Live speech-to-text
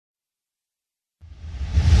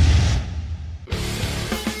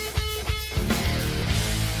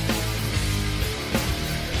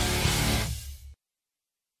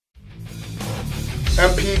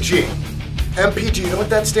MPG. MPG, you know what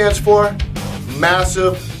that stands for?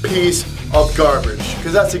 Massive piece of garbage.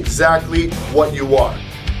 Because that's exactly what you are.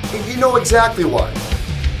 And you know exactly why.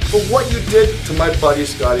 For what you did to my buddy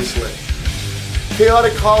Scotty Slade.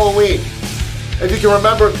 Chaotic Halloween. If you can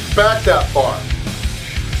remember back that far.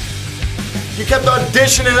 You kept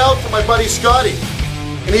auditioning out for my buddy Scotty.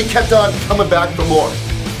 And he kept on coming back for more.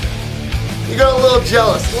 You got a little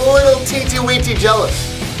jealous, a little teensy-weensy jealous.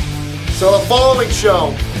 So the following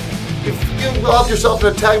show, you involved yourself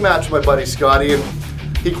in a tag match with my buddy Scotty, and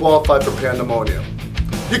he qualified for Pandemonium.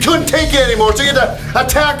 You couldn't take it anymore, so you had to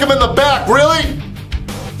attack him in the back. Really?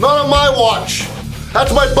 Not on my watch.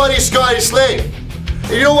 That's my buddy Scotty Slade.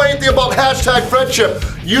 And you know anything about hashtag friendship?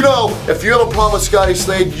 You know, if you have a problem with Scotty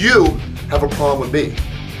Slade, you have a problem with me.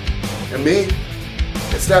 And me,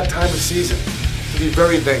 it's that time of season to be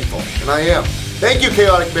very thankful, and I am. Thank you,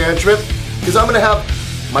 Chaotic Management, because I'm going to have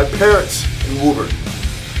my parents in Woburn.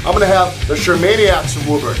 I'm going to have the Shurmaniacs in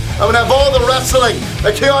Woburn. I'm going to have all the wrestling,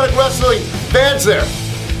 the Chaotic Wrestling fans there.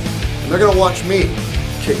 And they're going to watch me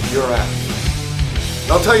kick your ass.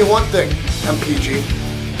 And I'll tell you one thing, MPG.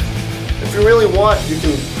 If you really want, you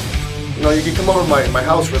can come over to my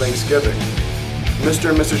house for Thanksgiving. Mr.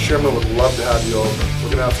 and Mrs. Shurman would love to have you over.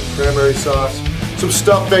 We're going to have some cranberry sauce, some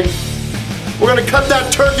stuffing. We're going to cut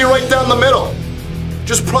that turkey right down the middle.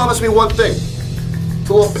 Just promise me one thing. It's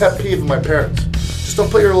a little pet peeve of my parents. Just don't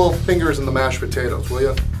put your little fingers in the mashed potatoes, will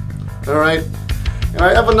you? All right? And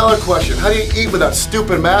I have another question. How do you eat with that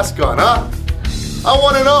stupid mask on, huh? I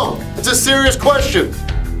want to know. It's a serious question.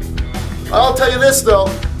 I'll tell you this, though.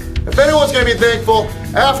 If anyone's going to be thankful,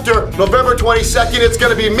 after November 22nd, it's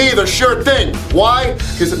going to be me, the sure thing. Why?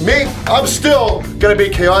 Because me, I'm still going to be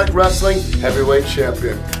Chaotic Wrestling Heavyweight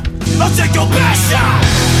Champion. I'll take your best shot.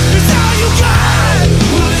 It's all you got.